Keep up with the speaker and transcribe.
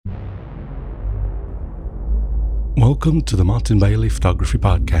Welcome to the Martin Bailey Photography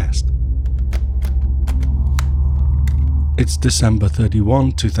Podcast. It's December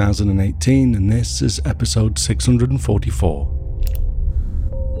 31, 2018, and this is episode 644.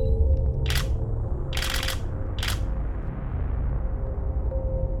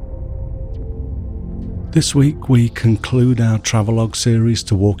 This week we conclude our Travelogue series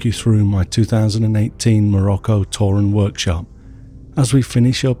to walk you through my 2018 Morocco tour and workshop as we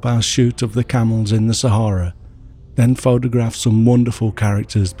finish up our shoot of the camels in the Sahara, then photograph some wonderful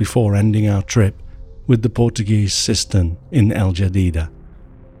characters before ending our trip with the Portuguese cistern in El Jadida.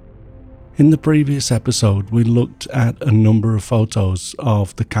 In the previous episode we looked at a number of photos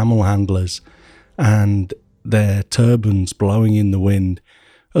of the camel handlers and their turbans blowing in the wind,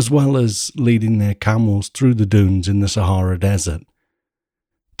 as well as leading their camels through the dunes in the Sahara Desert.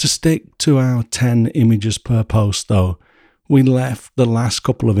 To stick to our 10 images per post though, we left the last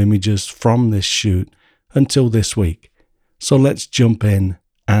couple of images from this shoot until this week, so let's jump in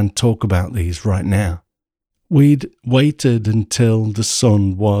and talk about these right now. We'd waited until the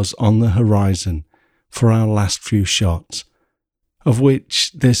sun was on the horizon for our last few shots, of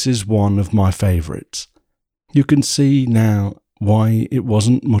which this is one of my favourites. You can see now why it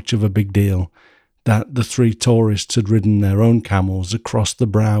wasn't much of a big deal that the three tourists had ridden their own camels across the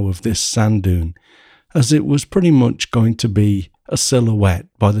brow of this sand dune, as it was pretty much going to be a silhouette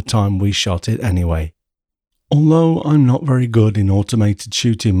by the time we shot it anyway. Although I'm not very good in automated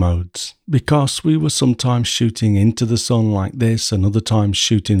shooting modes, because we were sometimes shooting into the sun like this and other times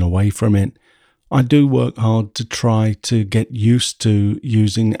shooting away from it, I do work hard to try to get used to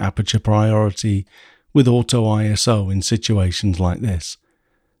using aperture priority with auto ISO in situations like this,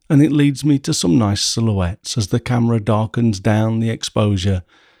 and it leads me to some nice silhouettes as the camera darkens down the exposure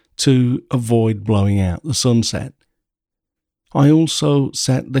to avoid blowing out the sunset. I also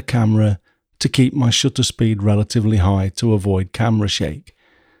set the camera to keep my shutter speed relatively high to avoid camera shake,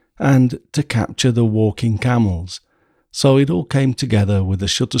 and to capture the walking camels, so it all came together with a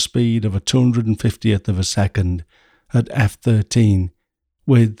shutter speed of a 250th of a second at f13,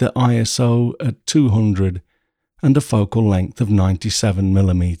 with the ISO at 200 and a focal length of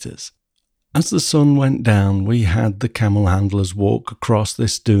 97mm. As the sun went down, we had the camel handlers walk across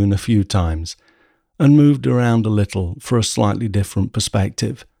this dune a few times and moved around a little for a slightly different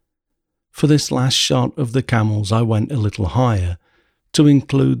perspective. For this last shot of the camels I went a little higher to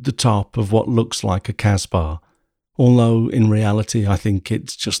include the top of what looks like a Casbah, although in reality I think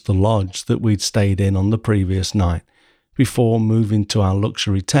it's just the lodge that we'd stayed in on the previous night before moving to our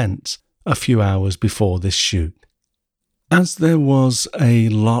luxury tents a few hours before this shoot. As there was a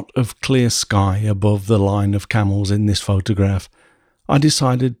lot of clear sky above the line of camels in this photograph, I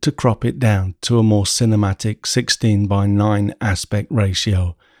decided to crop it down to a more cinematic 16:9 aspect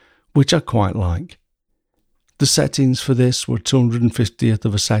ratio, which I quite like. The settings for this were 250th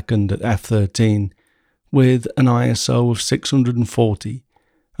of a second at f13 with an ISO of 640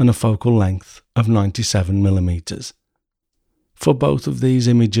 and a focal length of 97mm. For both of these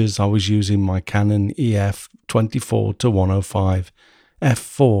images I was using my Canon EF 24-105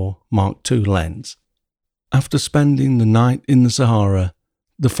 f4 Mark II lens. After spending the night in the Sahara,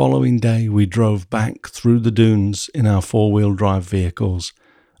 the following day we drove back through the dunes in our four-wheel drive vehicles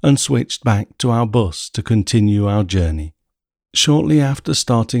and switched back to our bus to continue our journey. Shortly after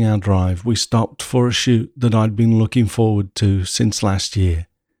starting our drive, we stopped for a shoot that I'd been looking forward to since last year.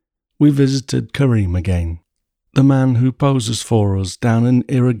 We visited Karim again, the man who poses for us down an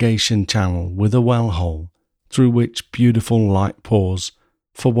irrigation channel with a well hole through which beautiful light pours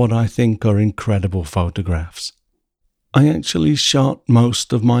for what I think are incredible photographs. I actually shot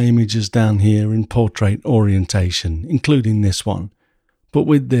most of my images down here in portrait orientation, including this one, but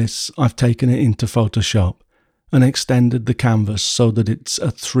with this I've taken it into Photoshop and extended the canvas so that it's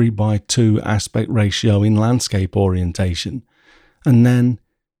a 3:2 aspect ratio in landscape orientation, and then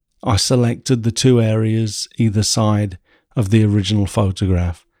I selected the two areas either side of the original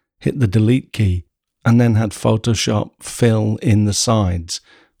photograph, hit the delete key, and then had Photoshop fill in the sides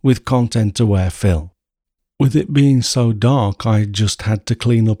with content-aware fill. With it being so dark, I just had to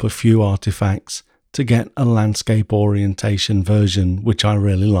clean up a few artifacts to get a landscape orientation version, which I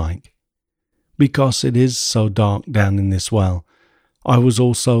really like. Because it is so dark down in this well, I was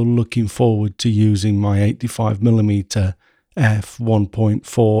also looking forward to using my 85mm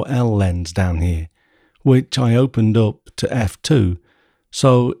f1.4L lens down here, which I opened up to f2,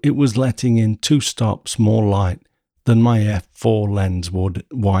 so it was letting in 2 stops more light than my f4 lens would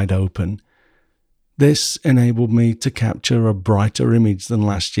wide open. This enabled me to capture a brighter image than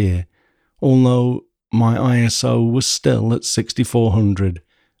last year, although my ISO was still at 6400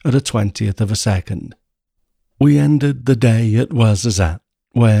 at a 20th of a second. We ended the day at Ouarzazate,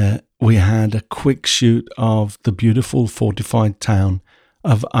 where we had a quick shoot of the beautiful fortified town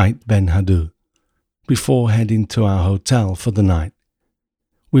of Ait Ben Haddou before heading to our hotel for the night.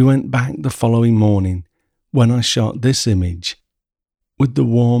 We went back the following morning when I shot this image with the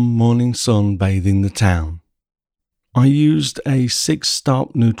warm morning sun bathing the town. I used a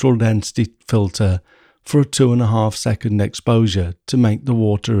 6-stop neutral density filter for a 2.5 second exposure to make the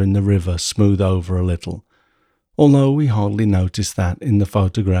water in the river smooth over a little, although we hardly noticed that in the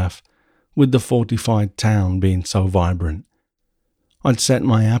photograph with the fortified town being so vibrant. I'd set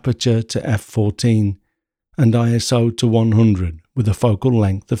my aperture to f14 and ISO to 100 with a focal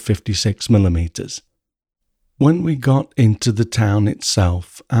length of 56mm. When we got into the town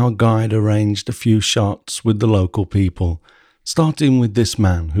itself, our guide arranged a few shots with the local people, starting with this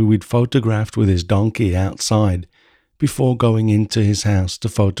man who we'd photographed with his donkey outside before going into his house to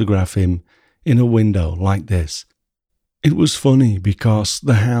photograph him in a window like this. It was funny because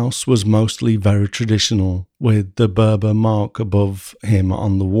the house was mostly very traditional, with the Berber mark above him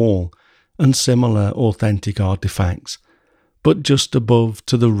on the wall and similar authentic artifacts, but just above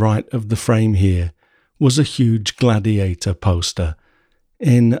to the right of the frame here was a huge gladiator poster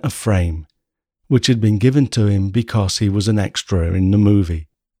in a frame, which had been given to him because he was an extra in the movie.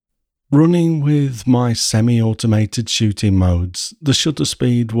 Running with my semi-automated shooting modes, the shutter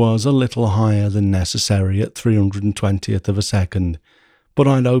speed was a little higher than necessary at 320th of a second, but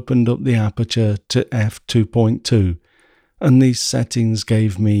I'd opened up the aperture to f2.2, and these settings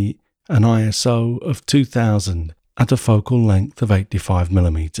gave me an ISO of 2000 at a focal length of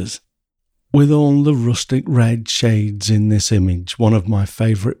 85mm. With all the rustic red shades in this image, one of my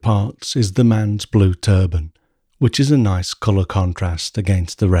favourite parts is the man's blue turban, which is a nice colour contrast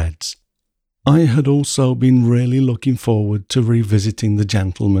against the reds. I had also been really looking forward to revisiting the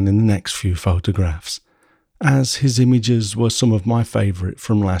gentleman in the next few photographs, as his images were some of my favourite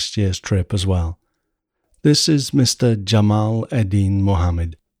from last year's trip as well. This is Mr. Jamal Eddin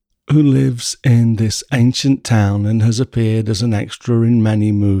Mohammed, who lives in this ancient town and has appeared as an extra in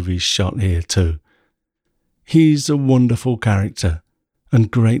many movies shot here too. He's a wonderful character and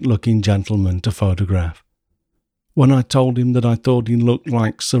great-looking gentleman to photograph. When I told him that I thought he looked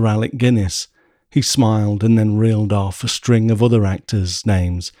like Sir Alec Guinness, he smiled and then reeled off a string of other actors'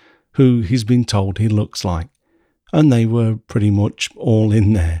 names who he's been told he looks like, and they were pretty much all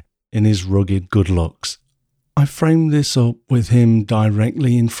in there in his rugged good looks. I framed this up with him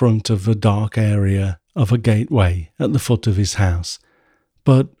directly in front of a dark area of a gateway at the foot of his house,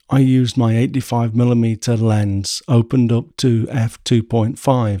 but I used my 85mm lens opened up to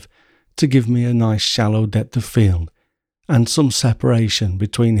f2.5 to give me a nice shallow depth of field and some separation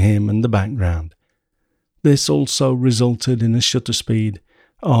between him and the background. This also resulted in a shutter speed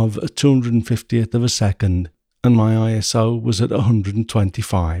of 250th of a second, and my ISO was at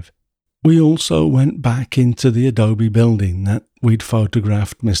 125. We also went back into the Adobe building that we'd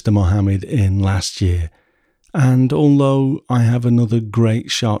photographed Mr. Mohammed in last year, and although I have another great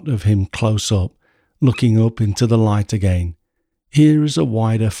shot of him close up, looking up into the light again, here is a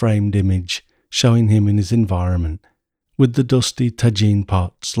wider framed image showing him in his environment, with the dusty tagine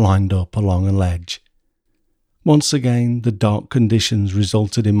pots lined up along a ledge. Once again, the dark conditions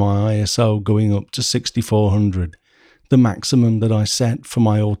resulted in my ISO going up to 6400, the maximum that I set for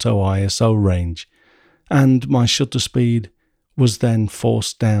my auto ISO range, and my shutter speed was then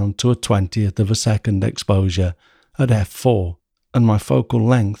forced down to a 20th of a second exposure at f4, and my focal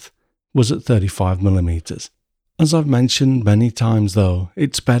length was at 35mm. As I've mentioned many times though,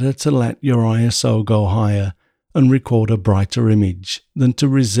 it's better to let your ISO go higher and record a brighter image than to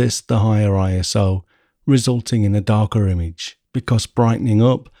resist the higher ISO resulting in a darker image, because brightening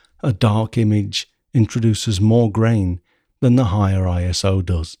up a dark image introduces more grain than the higher ISO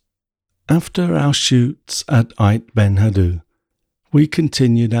does. After our shoots at Ait Ben Haddou, we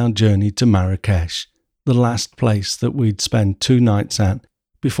continued our journey to Marrakesh, the last place that we'd spend 2 nights at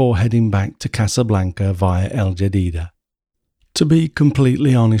before heading back to Casablanca via El Jadida. To be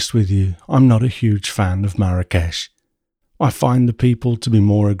completely honest with you, I'm not a huge fan of Marrakesh. I find the people to be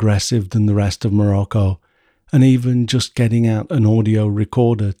more aggressive than the rest of Morocco, and even just getting out an audio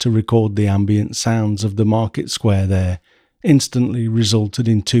recorder to record the ambient sounds of the market square there instantly resulted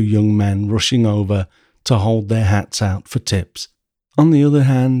in 2 young men rushing over to hold their hats out for tips. On the other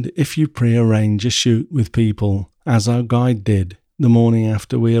hand, if you pre-arrange a shoot with people, as our guide did the morning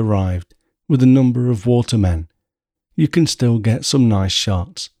after we arrived, with a number of watermen, you can still get some nice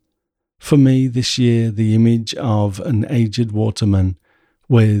shots. For me this year, the image of an aged waterman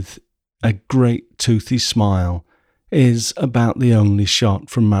with a great toothy smile is about the only shot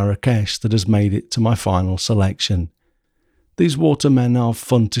from Marrakesh that has made it to my final selection. These watermen are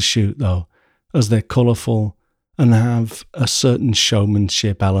fun to shoot though, as they're colourful and have a certain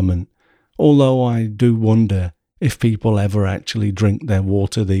showmanship element, although I do wonder if people ever actually drink their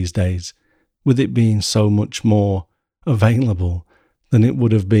water these days, with it being so much more available than it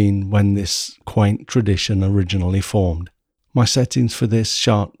would have been when this quaint tradition originally formed. My settings for this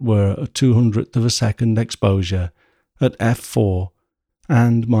shot were a 200th of a second exposure at f4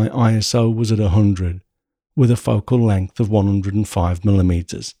 and my ISO was at 100 with a focal length of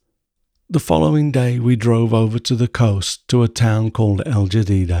 105mm. The following day we drove over to the coast to a town called El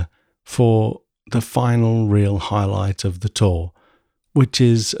Jadida for the final real highlight of the tour, which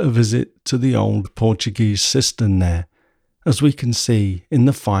is a visit to the old Portuguese cistern there, as we can see in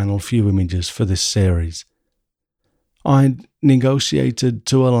the final few images for this series. I'd negotiated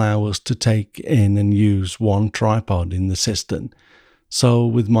to allow us to take in and use one tripod in the cistern, so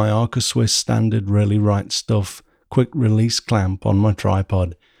with my Arca Swiss standard Really Right Stuff quick release clamp on my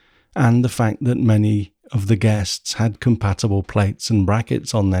tripod, and the fact that many of the guests had compatible plates and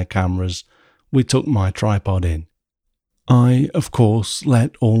brackets on their cameras, we took my tripod in. I, of course,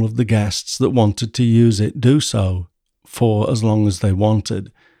 let all of the guests that wanted to use it do so for as long as they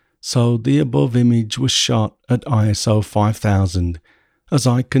wanted, so the above image was shot at ISO 5000 as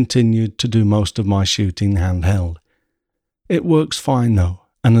I continued to do most of my shooting handheld. It works fine though,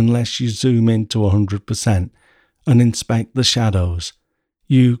 and unless you zoom in to 100% and inspect the shadows,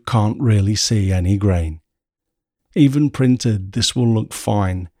 you can't really see any grain. Even printed, this will look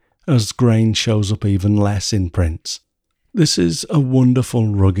fine, as grain shows up even less in prints. This is a wonderful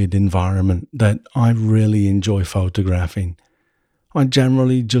rugged environment that I really enjoy photographing. I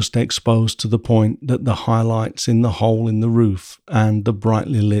generally just expose to the point that the highlights in the hole in the roof and the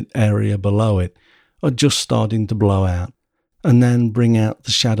brightly lit area below it are just starting to blow out, and then bring out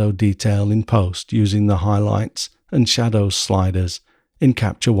the shadow detail in post using the highlights and shadows sliders in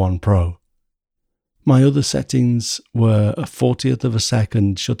Capture One Pro. My other settings were a 40th of a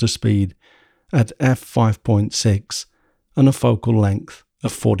second shutter speed at f5.6 and a focal length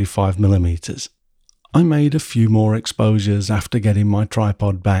of 45mm. I made a few more exposures after getting my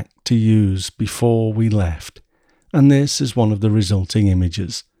tripod back to use before we left, and this is one of the resulting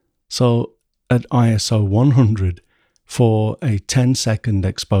images. So at ISO 100 for a 10-second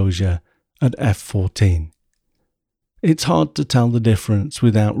exposure at f14. It's hard to tell the difference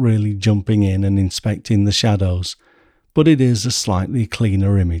without really jumping in and inspecting the shadows, but it is a slightly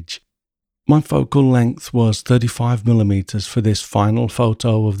cleaner image. My focal length was 35mm for this final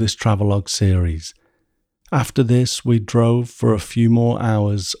photo of this Travelogue series. After this, we drove for a few more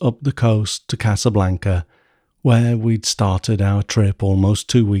hours up the coast to Casablanca, where we'd started our trip almost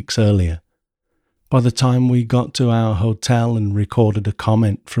 2 weeks earlier. By the time we got to our hotel and recorded a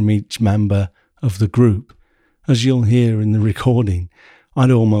comment from each member of the group, as you'll hear in the recording,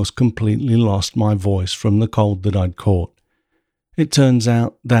 I'd almost completely lost my voice from the cold that I'd caught. It turns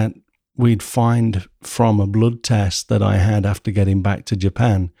out that we'd find from a blood test that I had after getting back to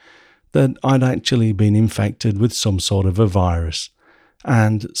Japan that I'd actually been infected with some sort of a virus,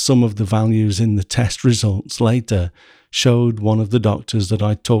 and some of the values in the test results later showed one of the doctors that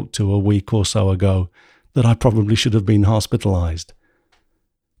I talked to a week or so ago that I probably should have been hospitalized.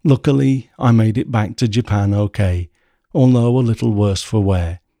 Luckily, I made it back to Japan okay, although a little worse for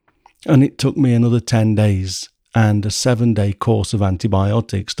wear, and it took me another 10 days and a 7-day course of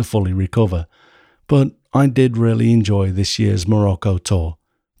antibiotics to fully recover, but I did really enjoy this year's Morocco tour,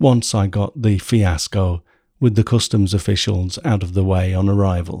 once I got the fiasco with the customs officials out of the way on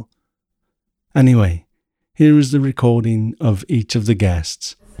arrival. Anyway, here is the recording of each of the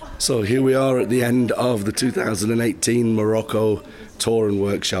guests. So here we are at the end of the 2018 Morocco tour and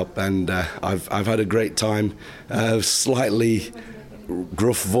workshop, and I've had a great time. Slightly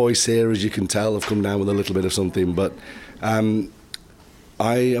gruff voice here, as you can tell. I've come down with a little bit of something, but I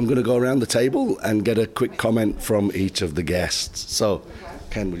am going to go around the table and get a quick comment from each of the guests. So,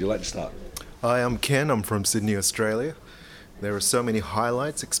 Ken, would you like to start? Hi, I'm Ken. I'm from Sydney, Australia. There are so many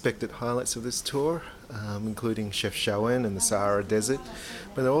highlights, expected highlights of this tour, including Chef Shawen and the Sahara Desert.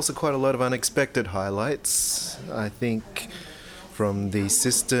 But there are also quite a lot of unexpected highlights, I think, from the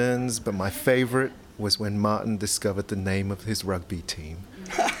cisterns. But my favourite was when Martin discovered the name of his rugby team.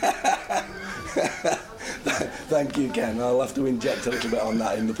 Thank you, Ken. I'll have to inject a little bit on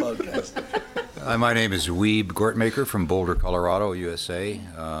that in the podcast. My name is Weeb Gortmaker from Boulder, Colorado, USA.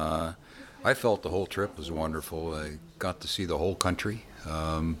 I felt the whole trip was wonderful. I got to see the whole country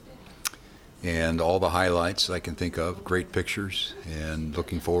and all the highlights I can think of, great pictures, and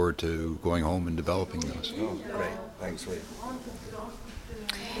looking forward to going home and developing those. Oh, great. Thanks, Lee.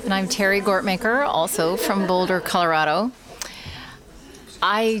 And I'm Terry Gortmaker, also from Boulder, Colorado.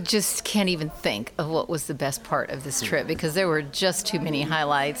 I just can't even think of what was the best part of this trip because there were just too many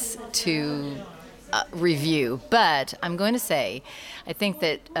highlights to review. But I'm going to say, I think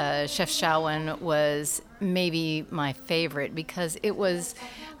that Chef Shawan was maybe my favorite because it was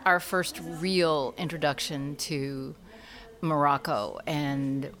our first real introduction to Morocco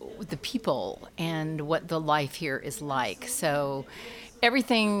and the people and what the life here is like. So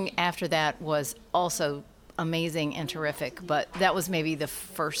everything after that was also amazing and terrific, but that was maybe the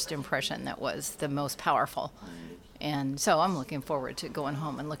first impression that was the most powerful. And so I'm looking forward to going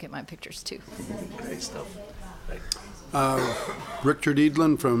home and look at my pictures too. Great stuff. Richard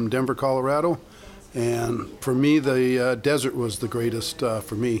Edlin from Denver, Colorado. And for me, the desert was the greatest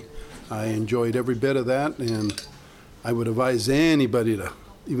for me. I enjoyed every bit of that, and I would advise anybody to,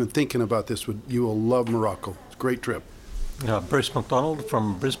 even thinking about this, you will love Morocco. It's a great trip. Bruce McDonald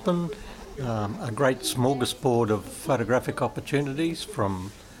from Brisbane. A great smorgasbord of photographic opportunities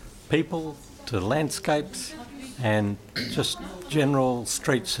from people to landscapes and just general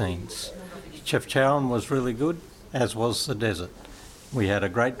street scenes. Chef Chowan was really good, as was the desert. We had a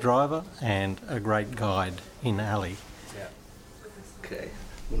great driver and a great guide in Ali. Yeah. Okay,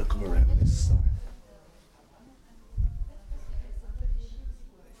 I'm going to come around this side.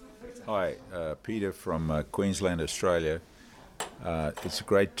 Hi, Peter from Queensland, Australia. It's a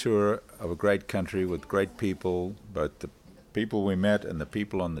great tour of a great country with great people, but the people we met and the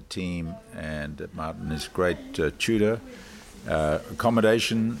people on the team, and Martin is a great tutor.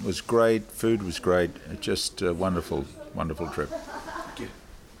 Accommodation was great, food was great, just a wonderful, wonderful trip. Thank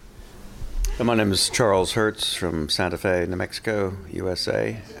you. My name is Charles Hertz from Santa Fe, New Mexico,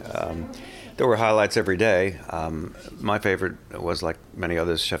 USA. There were highlights every day. My favorite was, like many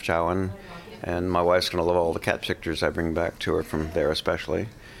others, Chef Chowan. And my wife's going to love all the cat pictures I bring back to her from there especially.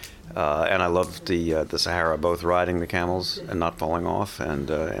 And I loved the Sahara, both riding the camels and not falling off,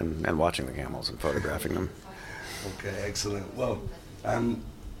 and watching the camels and photographing them. Okay, excellent. Well,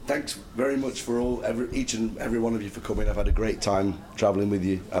 thanks very much for each and every one of you for coming. I've had a great time travelling with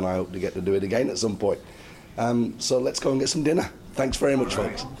you, and I hope to get to do it again at some point. So let's go and get some dinner. Thanks very much,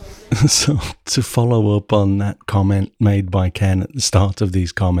 folks. So to follow up on that comment made by Ken at the start of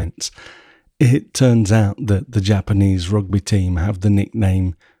these comments, it turns out that the Japanese rugby team have the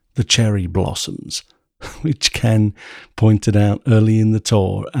nickname the Cherry Blossoms, which Ken pointed out early in the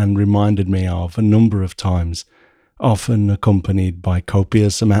tour and reminded me of a number of times, often accompanied by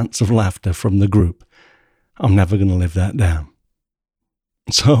copious amounts of laughter from the group. I'm never going to live that down.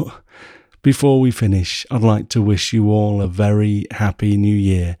 So, before we finish, I'd like to wish you all a very happy new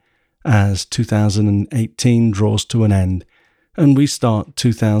year as 2018 draws to an end and we start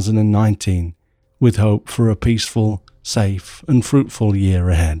 2019 with hope for a peaceful, safe and fruitful year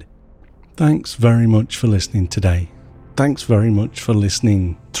ahead. Thanks very much for listening today. Thanks very much for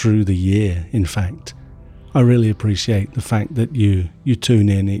listening through the year, in fact. I really appreciate the fact that you tune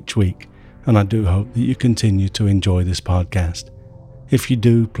in each week, and I do hope that you continue to enjoy this podcast. If you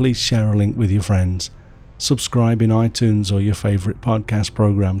do, please share a link with your friends. Subscribe in iTunes or your favourite podcast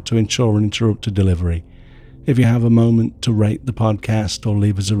program to ensure uninterrupted delivery. If you have a moment to rate the podcast or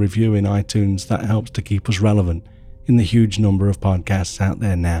leave us a review in iTunes, that helps to keep us relevant in the huge number of podcasts out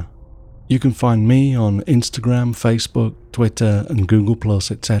there now. You can find me on Instagram, Facebook, Twitter and Google+,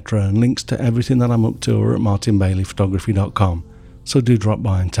 etc. and links to everything that I'm up to are at martinbaileyphotography.com, so do drop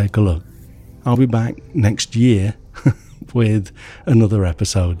by and take a look. I'll be back next year with another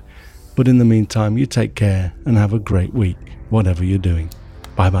episode, but in the meantime you take care and have a great week, whatever you're doing.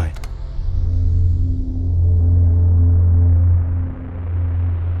 Bye bye.